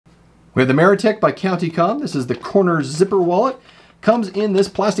We have the Meritech by CountyComm. This is the corner zipper wallet. Comes in this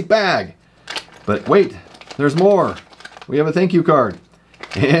plastic bag. But wait, there's more. We have a thank you card.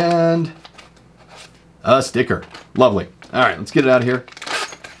 And a sticker. Lovely. All right, let's get it out of here.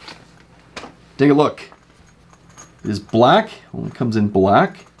 Take a look. It is black. Only comes in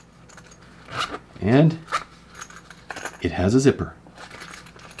black. And it has a zipper.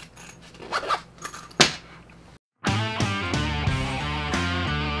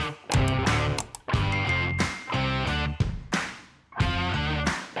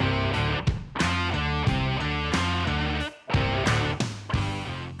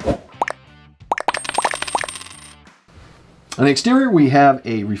 On the exterior, we have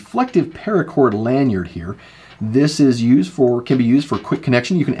a reflective paracord lanyard here. This is can be used for quick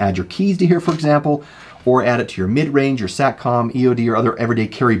connection. You can add your keys to here, for example, or add it to your mid-range, your SATCOM, EOD, or other everyday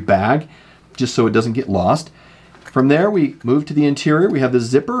carry bag, just so it doesn't get lost. From there, we move to the interior. We have the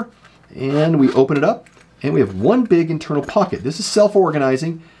zipper, and we open it up, and we have one big internal pocket. This is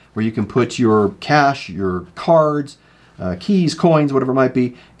self-organizing, where you can put your cash, your cards, keys, coins, whatever it might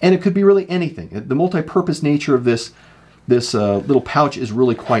be, and it could be really anything. The multi-purpose nature of this little pouch is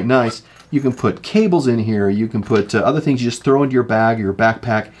really quite nice. You can put cables in here. You can put other things you just throw into your bag or your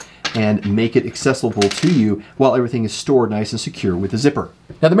backpack and make it accessible to you while everything is stored nice and secure with the zipper.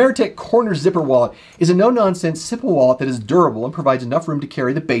 Now, the Meritech Corner Zipper Wallet is a no-nonsense, simple wallet that is durable and provides enough room to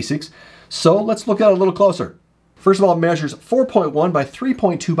carry the basics. So let's look at it a little closer. First of all, it measures 4.1 by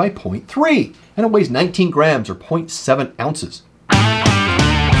 3.2 by 0.3, and it weighs 19 grams or 0.7 ounces.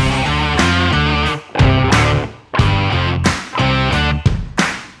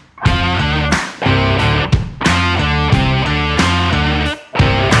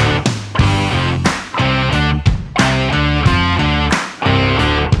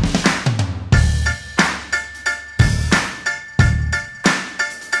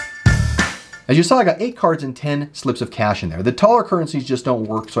 As you saw, I got 8 cards and 10 slips of cash in there. The taller currencies just don't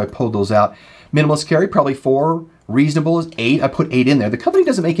work, so I pulled those out. Minimalist carry, probably 4. Reasonable is 8. I put 8 in there. The company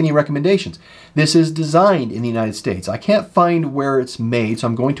doesn't make any recommendations. This is designed in the United States. I can't find where it's made, so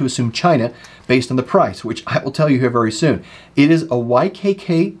I'm going to assume China based on the price, which I will tell you here very soon. It is a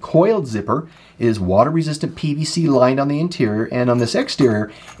YKK coiled zipper. It is water-resistant PVC lined on the interior, and on this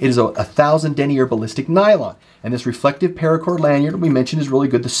exterior, it is a 1,000 denier ballistic nylon. And this reflective paracord lanyard we mentioned is really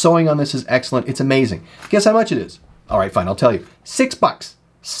good. The sewing on this is excellent. It's amazing. Guess how much it is? All right, fine, I'll tell you. $6.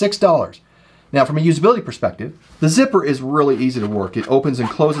 $6. Now, from a usability perspective, the zipper is really easy to work. It opens and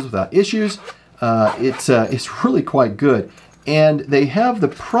closes without issues. It's really quite good. And they have the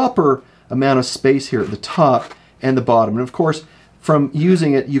proper amount of space here at the top and the bottom. And of course, from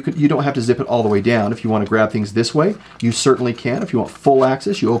using it, you don't have to zip it all the way down. If you want to grab things this way, you certainly can. If you want full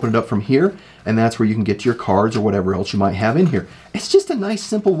access, you open it up from here, and that's where you can get your cards or whatever else you might have in here. It's just a nice,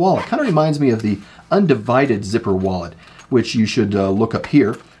 simple wallet. Kind of reminds me of the Undivided Zipper Wallet, which you should look up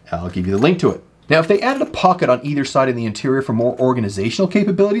here. I'll give you the link to it. Now, if they added a pocket on either side of the interior for more organizational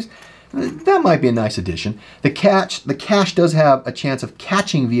capabilities, that might be a nice addition. The cash does have a chance of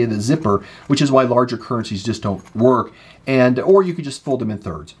catching via the zipper, which is why larger currencies just don't work. Or you could just fold them in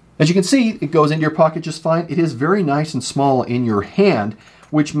thirds. As you can see, it goes into your pocket just fine. It is very nice and small in your hand,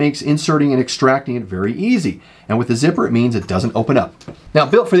 which makes inserting and extracting it very easy. And with the zipper, it means it doesn't open up. Now,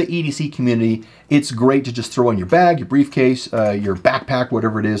 built for the EDC community, it's great to just throw in your bag, your briefcase, your backpack,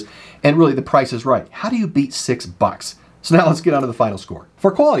 whatever it is. And really, the price is right. How do you beat $6? So now let's get on to the final score.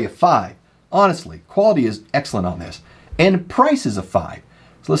 For quality of 5, honestly, quality is excellent on this. And price is a 5.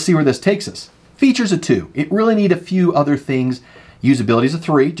 So let's see where this takes us. Features a 2. It really need a few other things. Usability is a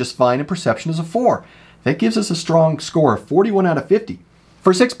 3, just fine, and perception is a 4. That gives us a strong score of 41 out of 50.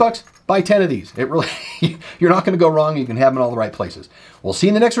 For $6, buy 10 of these. It really, you're not going to go wrong. You can have them in all the right places. We'll see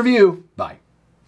you in the next review. Bye.